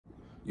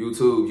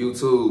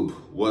YouTube,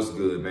 what's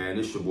good, man?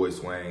 It's your boy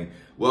Swain.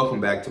 Welcome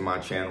back to my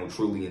channel,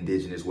 Truly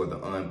Indigenous, where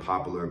the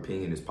unpopular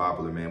opinion is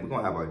popular, man. We're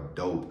gonna have a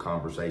dope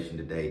conversation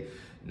today.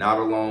 Not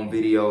a long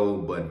video,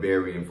 but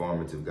very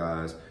informative,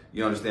 guys.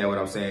 You understand what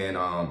I'm saying?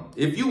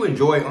 If you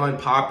enjoy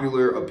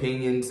unpopular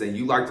opinions and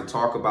you like to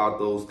talk about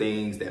those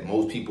things that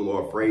most people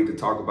are afraid to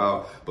talk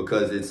about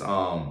because it's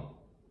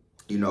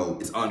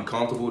it's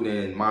uncomfortable,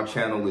 then my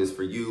channel is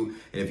for you.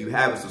 And if you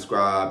haven't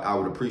subscribed, I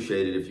would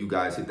appreciate it if you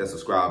guys hit that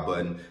subscribe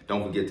button.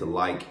 Don't forget to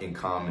like and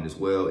comment as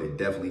well. It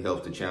definitely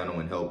helps the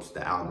channel and helps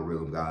the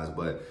algorithm, guys.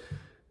 But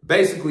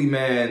basically,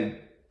 man,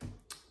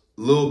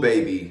 Lil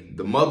Baby,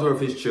 the mother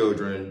of his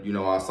children,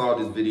 I saw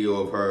this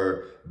video of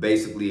her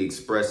basically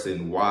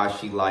expressing why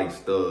she likes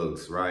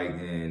thugs, right?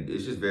 And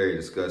it's just very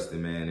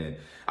disgusting, man. And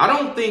I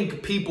don't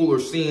think people are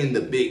seeing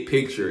the big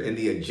picture and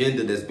the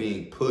agenda that's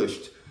being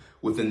pushed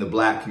within the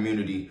black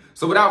community.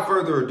 So without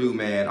further ado,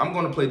 man, I'm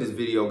going to play this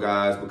video,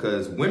 guys,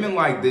 because women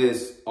like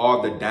this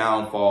are the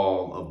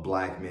downfall of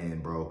black men,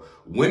 bro.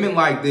 Women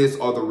like this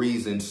are the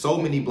reason so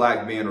many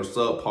black men are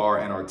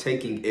subpar and are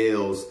taking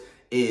L's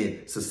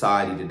in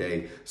society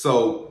today.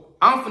 So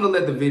I'm finna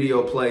let the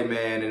video play,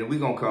 man, and we're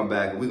gonna come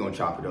back and we're gonna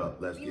chop it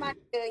up. Let's get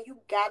it. You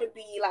gotta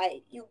be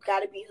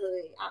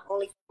hood. I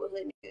only fuck with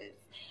hood niggas.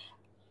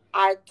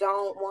 I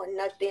don't want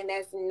nothing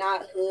that's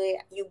not hood.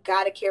 You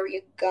gotta carry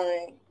a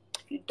gun.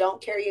 You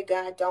don't carry a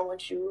gun, I don't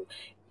want you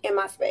in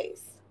my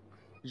space.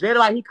 Jada,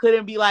 like, he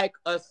couldn't be like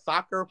a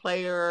soccer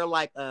player,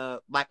 like a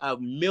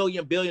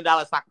 $1 billion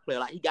soccer player.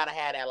 Like, he gotta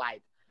have that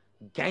like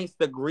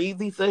gangsta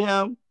greasy to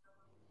him.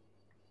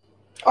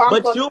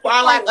 But you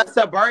are like a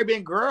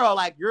suburban girl,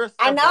 like you're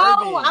suburban. I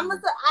know.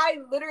 I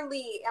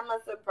literally am a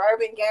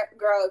suburban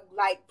girl,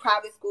 like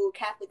private school,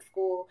 Catholic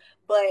school.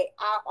 But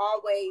I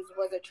always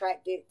was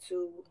attracted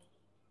to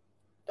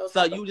those.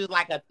 So you just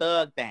like a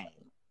thug thing.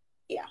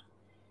 Yeah.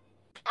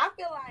 I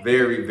feel like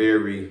very,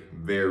 very,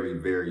 very,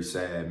 very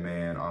sad,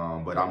 man.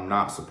 But I'm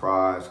not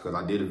surprised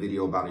because I did a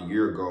video about a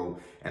year ago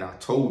and I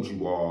told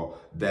you all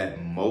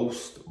that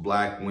most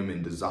black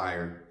women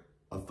desire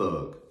a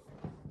thug.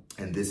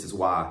 And this is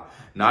why.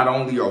 Not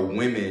only are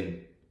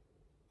men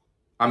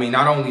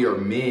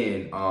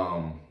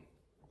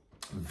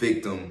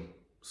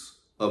victims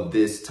of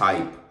this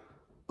type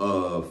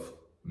of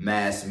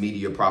mass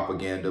media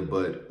propaganda,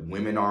 but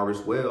women are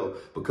as well,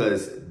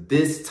 because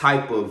this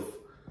type of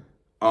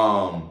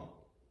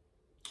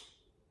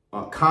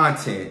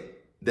content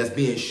that's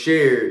being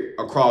shared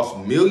across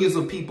millions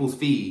of people's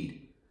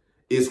feed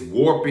is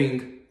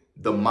warping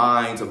the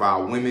minds of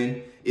our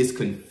women. It's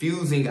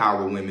confusing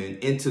our women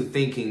into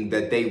thinking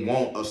that they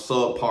want a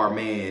subpar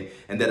man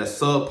and that a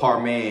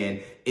subpar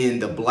man in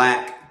the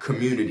black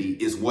community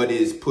is what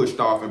is pushed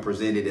off and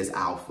presented as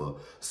alpha.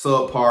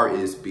 Subpar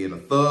is being a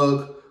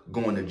thug,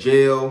 going to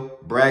jail,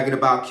 bragging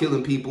about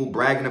killing people,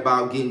 bragging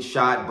about getting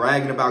shot,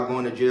 bragging about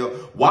going to jail.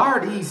 Why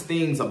are these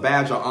things a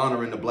badge of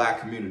honor in the black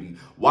community?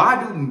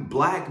 Why do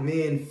black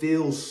men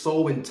feel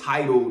so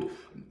entitled,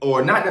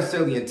 or not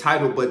necessarily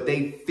entitled, but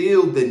they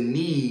feel the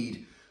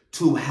need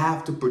to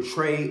have to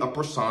portray a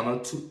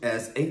persona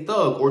as a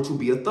thug or to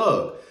be a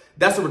thug?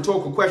 That's a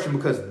rhetorical question,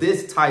 because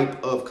this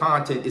type of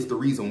content is the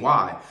reason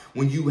why.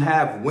 When you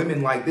have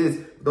women like this,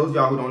 those of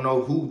y'all who don't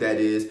know who that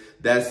is,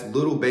 that's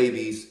Lil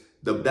Baby's,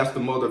 that's the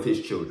mother of his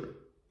children.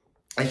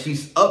 And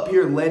she's up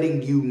here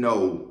letting you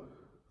know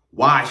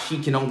why she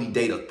can only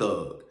date a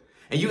thug.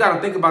 And you got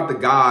to think about the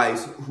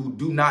guys who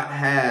do not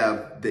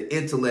have the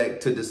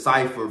intellect to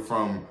decipher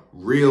from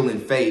real and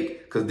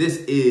fake, because this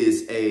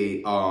is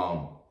a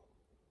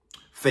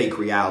fake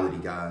reality,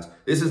 guys.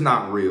 This is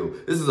not real.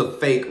 This is a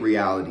fake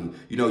reality.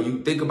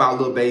 You think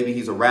about Lil Baby,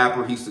 he's a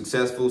rapper, he's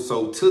successful.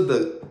 So to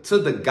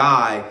the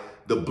guy,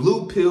 the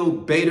blue pill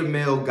beta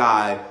male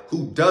guy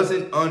who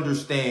doesn't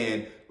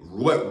understand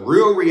what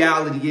real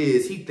reality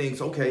is, he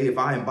thinks, okay, if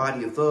I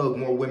embody a thug,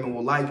 more women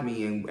will like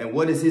me. And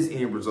what is his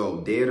end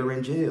result? Dead or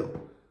in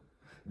jail.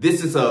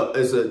 This is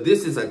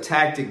a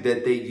tactic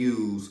that they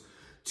use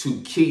to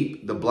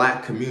keep the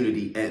black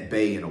community at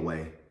bay in a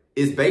way.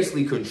 It's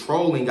basically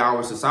controlling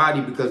our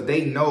society, because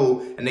they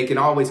know and they can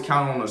always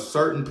count on a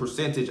certain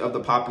percentage of the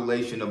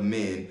population of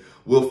men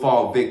will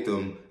fall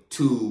victim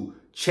to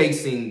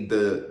chasing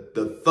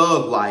the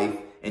thug life,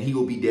 and he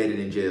will be dead and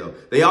in jail.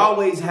 They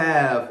always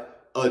have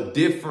a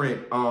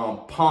different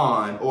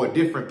pawn or a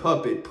different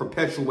puppet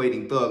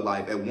perpetuating thug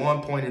life. At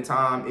one point in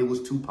time, it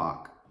was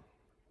Tupac.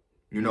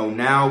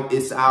 Now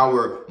it's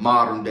our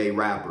modern day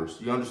rappers.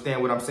 You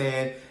understand what I'm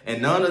saying?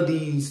 And none of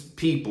these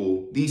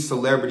people, these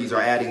celebrities,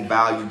 are adding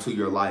value to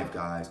your life,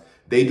 guys.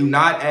 They do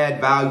not add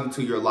value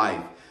to your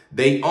life.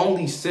 They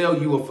only sell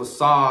you a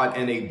facade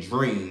and a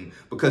dream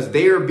because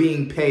they are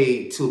being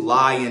paid to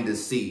lie and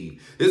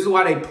deceive. This is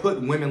why they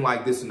put women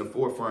like this in the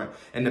forefront.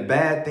 And the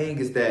bad thing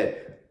is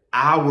that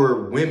our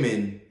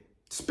women,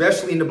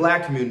 especially in the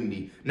black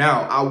community.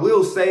 Now, I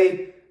will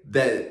say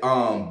that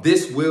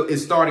this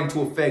is starting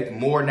to affect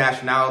more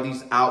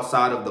nationalities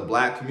outside of the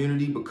black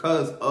community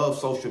because of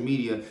social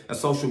media. And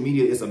social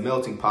media is a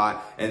melting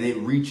pot, and it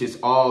reaches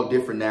all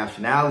different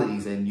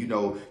nationalities. And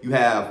you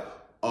have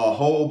a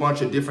whole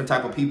bunch of different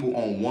type of people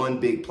on one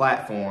big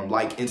platform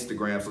like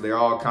Instagram. So they're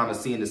all kind of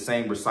seeing the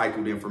same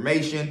recycled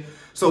information.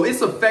 So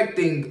it's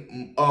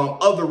affecting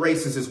other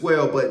races as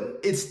well, but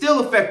it's still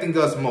affecting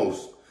us the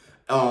most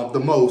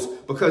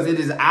because it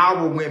is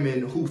our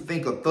women who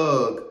think a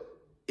thug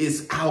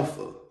is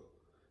alpha,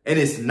 and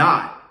it's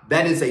not.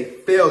 That is a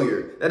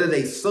failure. That is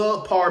a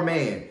subpar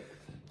man.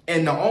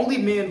 And the only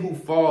men who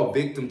fall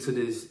victim to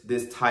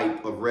this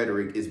type of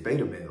rhetoric is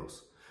beta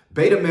males.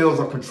 Beta males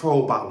are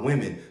controlled by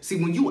women.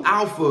 See, when you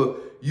alpha,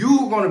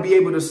 you're going to be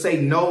able to say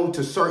no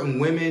to certain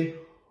women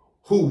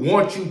who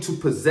want you to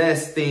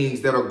possess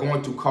things that are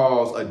going to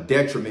cause a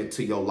detriment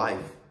to your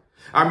life.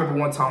 I remember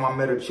one time I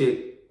met a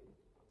chick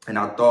and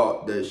I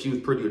thought that she was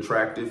pretty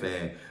attractive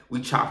and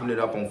we chopping it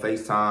up on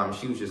FaceTime.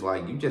 She was just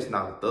like, you just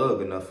not a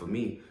thug enough for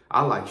me.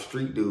 I like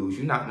street dudes.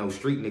 You not no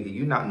street nigga.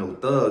 You not no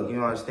thug. You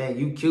know understand?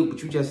 You cute,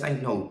 but you just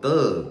ain't no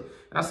thug.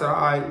 And I said, all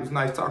right, it was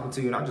nice talking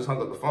to you. And I just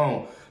hung up the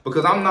phone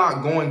because I'm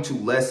not going to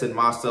lessen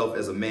myself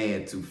as a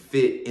man to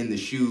fit in the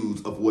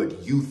shoes of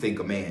what you think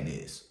a man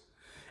is.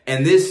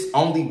 And this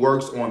only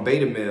works on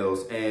beta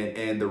males.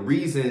 And the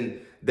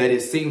reason that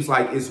it seems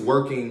like it's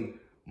working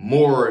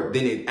more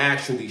than it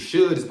actually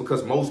should is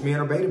because most men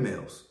are beta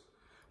males.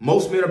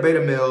 Most men are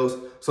beta males.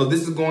 So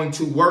this is going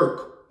to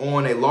work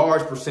on a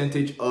large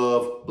percentage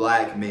of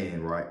black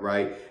men,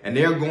 right? And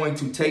they're going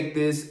to take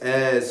this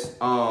as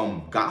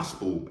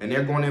gospel and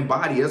they're going to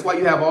embody it. That's why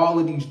you have all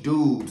of these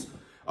dudes,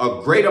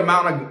 a great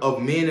amount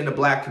of men in the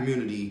black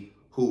community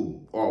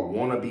who are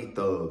wannabe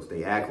thugs.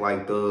 They act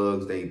like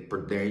thugs.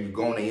 You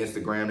go on their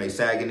Instagram, they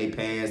sagging their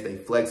pants, they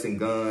flexing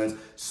guns,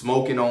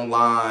 smoking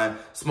online,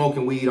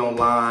 smoking weed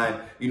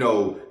online. You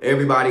know,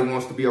 everybody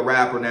wants to be a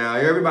rapper now.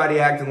 Everybody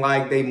acting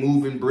like they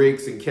moving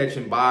bricks and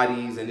catching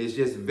bodies. And it's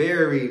just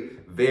very,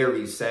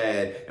 very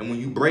sad. And when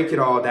you break it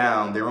all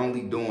down, they're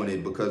only doing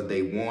it because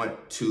they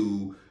want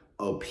to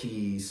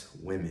appease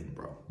women,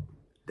 bro.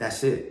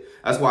 That's it.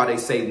 That's why they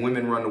say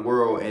women run the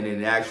world. And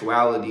in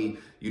actuality,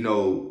 you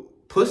know,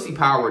 pussy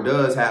power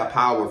does have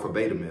power for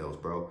beta males,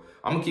 bro.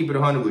 I'm going to keep it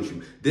 100 with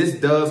you. This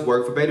does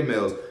work for beta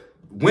males.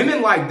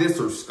 Women like this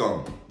are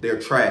scum.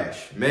 They're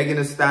trash. Megan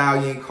Thee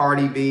Stallion,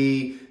 Cardi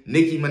B,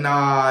 Nicki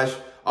Minaj,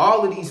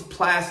 all of these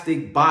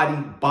plastic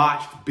body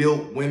botched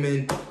built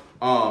women,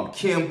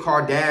 Kim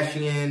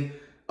Kardashian,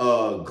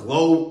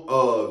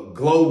 Glorilla,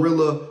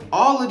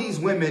 all of these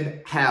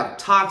women have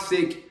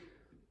toxic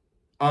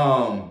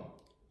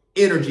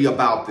energy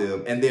about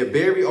them, and they're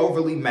very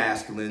overly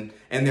masculine,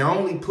 and they're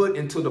only put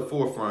into the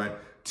forefront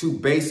to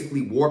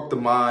basically warp the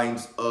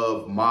minds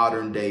of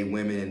modern day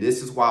women. And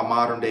this is why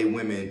modern day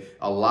women,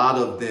 a lot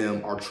of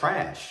them are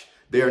trash.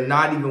 They're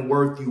not even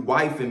worth you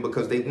wifing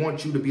because they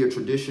want you to be a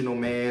traditional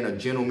man, a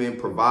gentleman,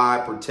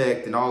 provide,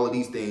 protect, and all of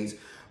these things.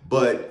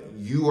 But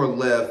you are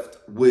left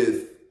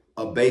with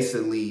a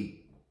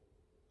basically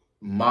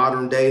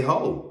modern day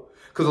hoe.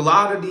 Because a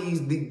lot of these,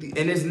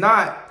 and it's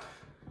not,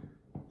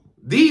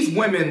 these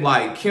women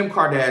like Kim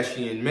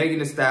Kardashian, Megan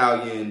Thee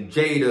Stallion,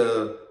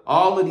 Jada,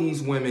 all of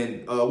these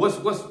women, what's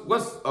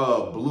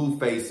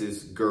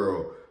Blueface's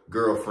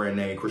girlfriend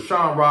name?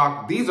 Krishan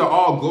Rock. These are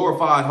all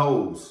glorified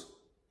hoes.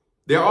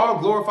 They're all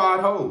glorified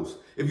hoes.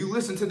 If you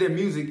listen to their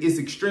music, it's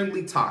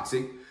extremely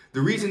toxic.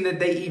 The reason that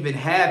they even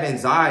have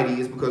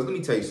anxiety is because, let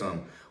me tell you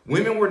something.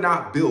 Women were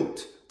not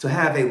built to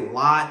have a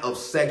lot of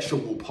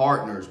sexual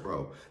partners,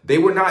 bro. They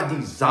were not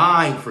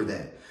designed for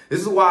that. This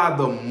is why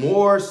the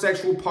more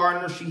sexual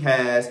partners she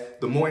has,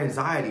 the more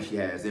anxiety she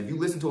has. If you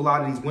listen to a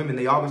lot of these women,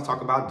 they always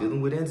talk about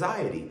dealing with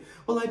anxiety.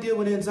 Well, I deal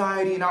with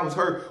anxiety and I was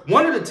hurt.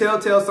 One of the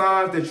telltale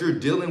signs that you're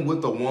dealing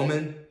with a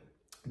woman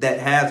that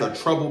has a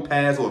troubled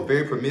past or a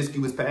very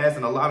promiscuous past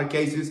in a lot of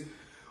cases,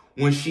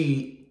 when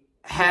she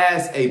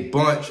has a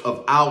bunch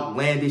of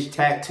outlandish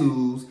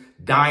tattoos,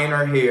 dyeing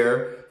her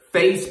hair,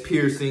 face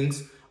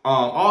piercings,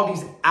 all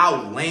these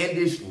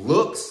outlandish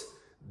looks,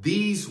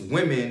 these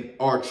women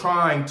are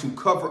trying to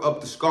cover up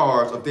the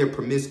scars of their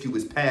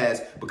promiscuous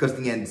past because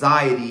the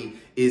anxiety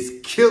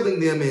is killing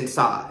them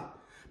inside.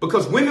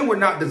 Because women were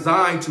not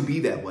designed to be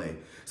that way.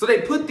 So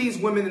they put these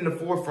women in the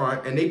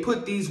forefront and they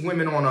put these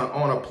women on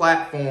a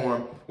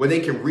platform where they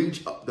can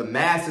reach the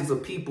masses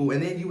of people.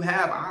 And then you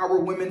have our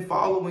women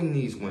following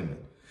these women.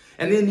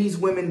 And then these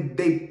women,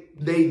 they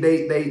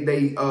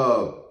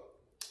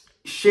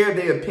share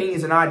their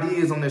opinions and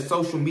ideas on their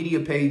social media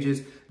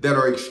pages that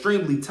are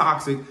extremely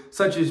toxic,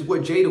 such as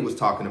what Jada was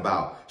talking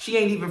about. She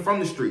ain't even from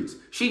the streets.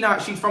 She's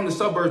from the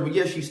suburbs, but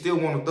yes, she still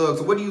want a thug.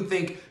 So what do you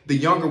think the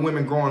younger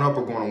women growing up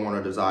are going to want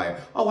to desire?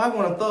 Oh, I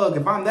want a thug.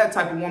 If I'm that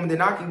type of woman, then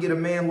I can get a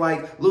man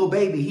like Lil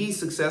Baby. He's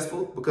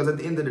successful because at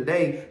the end of the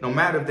day, no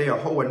matter if they're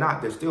a hoe or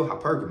not, they're still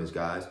hypergamous,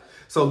 guys.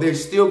 So they're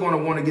still going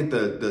to want to get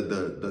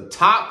the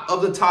top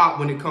of the top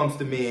when it comes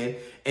to men.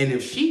 And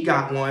if she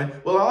got one,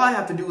 well, all I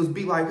have to do is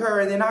be like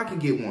her and then I can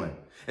get one.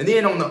 And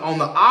then on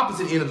the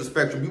opposite end of the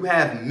spectrum, you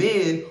have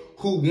men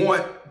who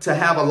want to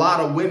have a lot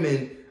of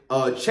women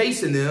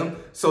chasing them.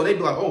 So they be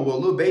like, oh, well,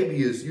 Lil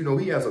Baby is, you know,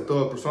 he has a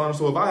thug persona.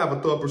 So if I have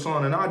a thug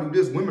persona and I do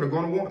this, women are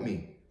going to want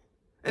me.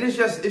 And it's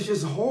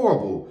just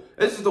horrible.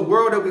 This is the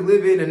world that we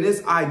live in, and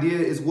this idea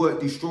is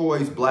what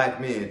destroys black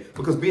men.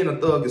 Because being a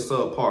thug is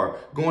subpar.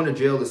 Going to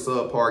jail is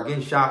subpar.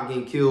 Getting shot,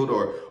 getting killed,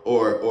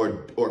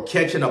 or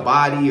catching a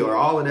body, or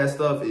all of that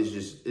stuff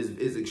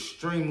is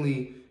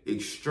extremely,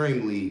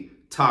 extremely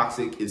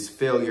toxic. It's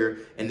failure,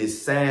 and it's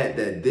sad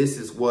that this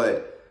is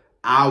what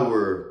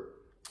our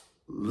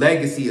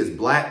legacy as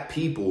black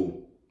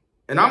people.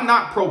 And I'm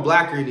not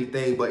pro-black or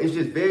anything, but it's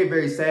just very,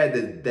 very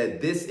sad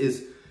that this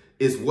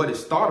is what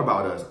is thought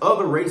about us.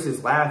 Other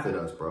races laugh at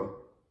us, bro.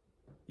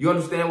 You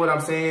understand what I'm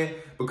saying?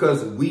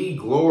 Because we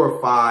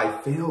glorify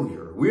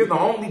failure. We're the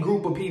only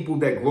group of people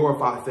that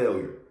glorify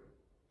failure.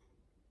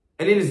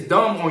 And it is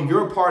dumb on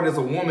your part as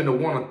a woman to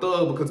want a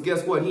thug, because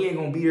guess what? He ain't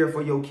gonna be there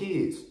for your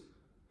kids.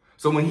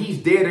 So when he's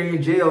dead or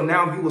in jail,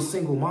 now you a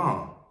single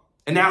mom.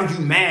 And now you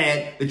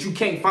mad that you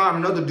can't find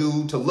another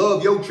dude to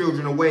love your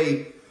children the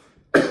way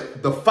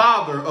the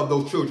father of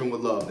those children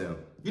would love them.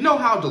 You know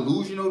how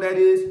delusional that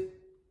is?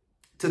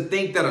 To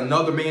think that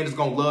another man is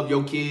going to love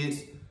your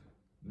kids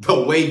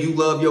the way you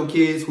love your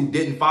kids who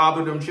didn't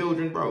father them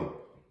children, bro.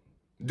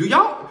 I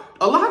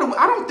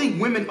don't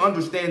think women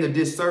understand the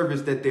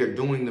disservice that they're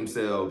doing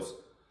themselves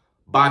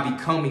by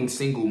becoming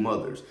single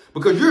mothers.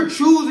 Because you're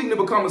choosing to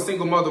become a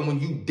single mother when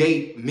you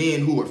date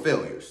men who are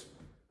failures.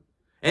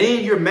 And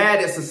then you're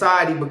mad at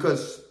society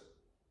because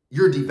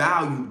you're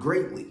devalued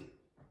greatly,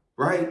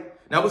 right?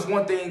 Now, it's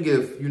one thing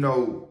if, you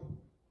know,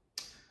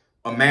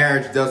 a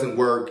marriage doesn't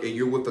work and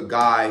you're with a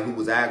guy who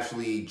was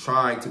actually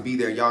trying to be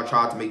there and y'all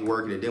tried to make it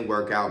work and it didn't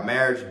work out.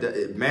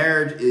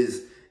 Marriage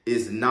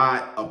is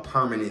not a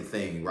permanent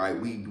thing, right?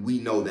 We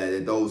know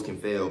that those can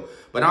fail.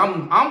 But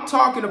I'm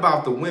talking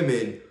about the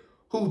women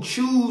who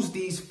choose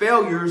these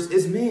failures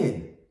as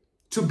men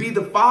to be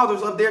the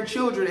fathers of their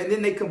children, and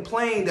then they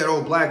complain that,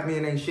 oh, black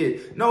men ain't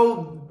shit.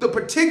 No, the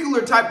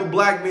particular type of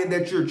black men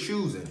that you're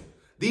choosing,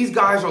 these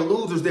guys are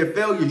losers, they're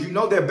failures. You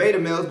know they're beta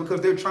males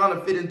because they're trying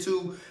to fit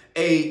into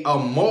a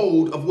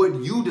mold of what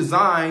you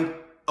designed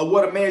of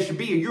what a man should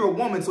be. And you're a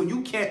woman, so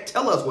you can't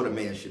tell us what a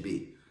man should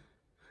be.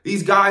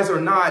 These guys are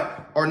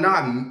not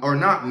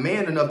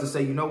man enough to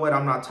say, you know what,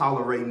 I'm not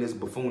tolerating this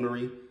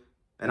buffoonery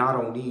and I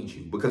don't need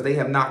you, because they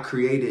have not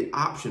created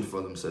options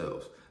for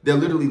themselves. They're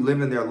literally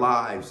living their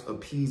lives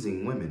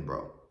appeasing women,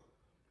 bro.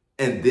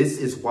 And this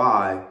is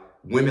why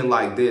women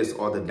like this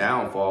are the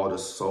downfall to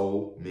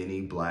so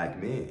many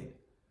black men.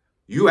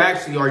 You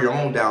actually are your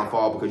own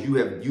downfall because you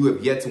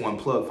have yet to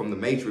unplug from the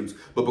matrix.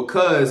 But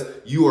because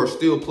you are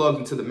still plugged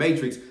into the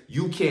matrix,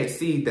 you can't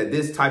see that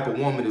this type of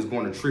woman is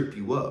going to trip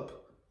you up.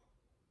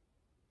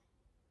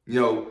 You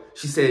know,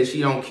 she said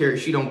she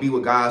don't be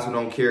with guys who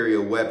don't carry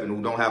a weapon,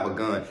 who don't have a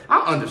gun.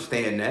 I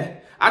understand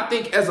that. I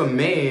think as a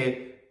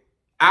man,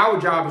 our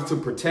job is to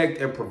protect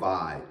and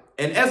provide.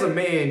 And as a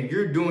man,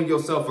 you're doing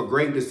yourself a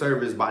great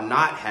disservice by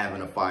not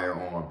having a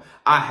firearm.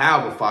 I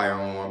have a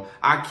firearm.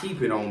 I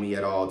keep it on me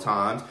at all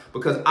times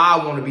because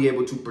I want to be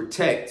able to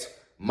protect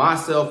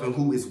myself and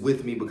who is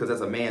with me, because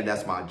as a man,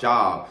 that's my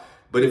job.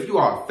 But if you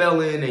are a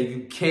felon and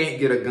you can't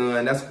get a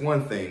gun, that's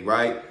one thing,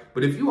 right?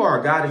 But if you are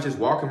a guy that's just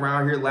walking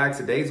around here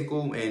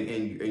lackadaisical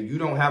and you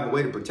don't have a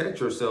way to protect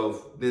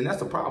yourself, then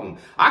that's a problem.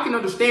 I can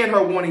understand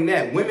her wanting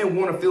that. Women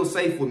want to feel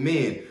safe with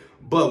men.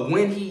 But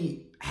when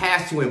he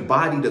has to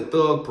embody the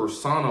thug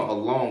persona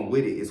along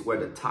with it, is where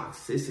the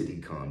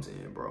toxicity comes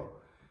in, bro.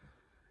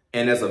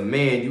 And as a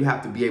man, you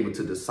have to be able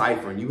to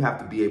decipher, and you have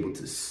to be able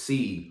to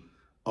see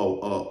a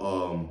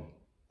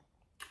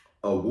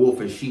wolf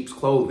in sheep's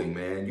clothing,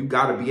 man. You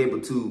got to be able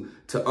to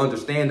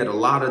understand that a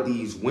lot of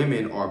these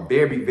women are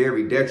very,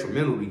 very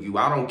detrimental to you.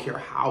 I don't care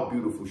how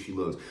beautiful she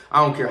looks.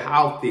 I don't care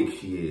how thick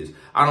she is.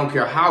 I don't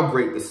care how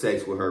great the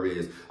sex with her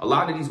is. A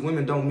lot of these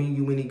women don't mean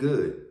you any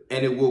good.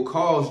 And it will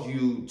cause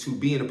you to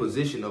be in a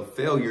position of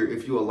failure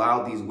if you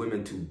allow these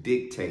women to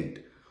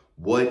dictate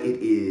what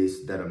it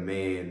is that a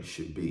man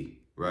should be,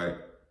 right?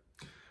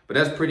 But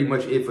that's pretty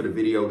much it for the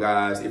video,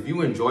 guys. If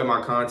you enjoy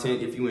my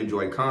content, if you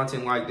enjoy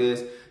content like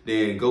this,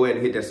 then go ahead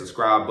and hit that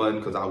subscribe button,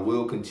 because I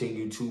will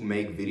continue to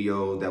make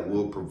videos that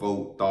will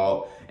provoke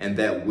thought and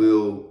that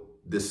will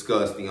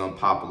discuss the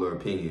unpopular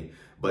opinion.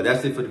 But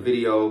that's it for the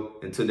video.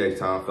 Until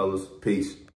next time, fellas, peace.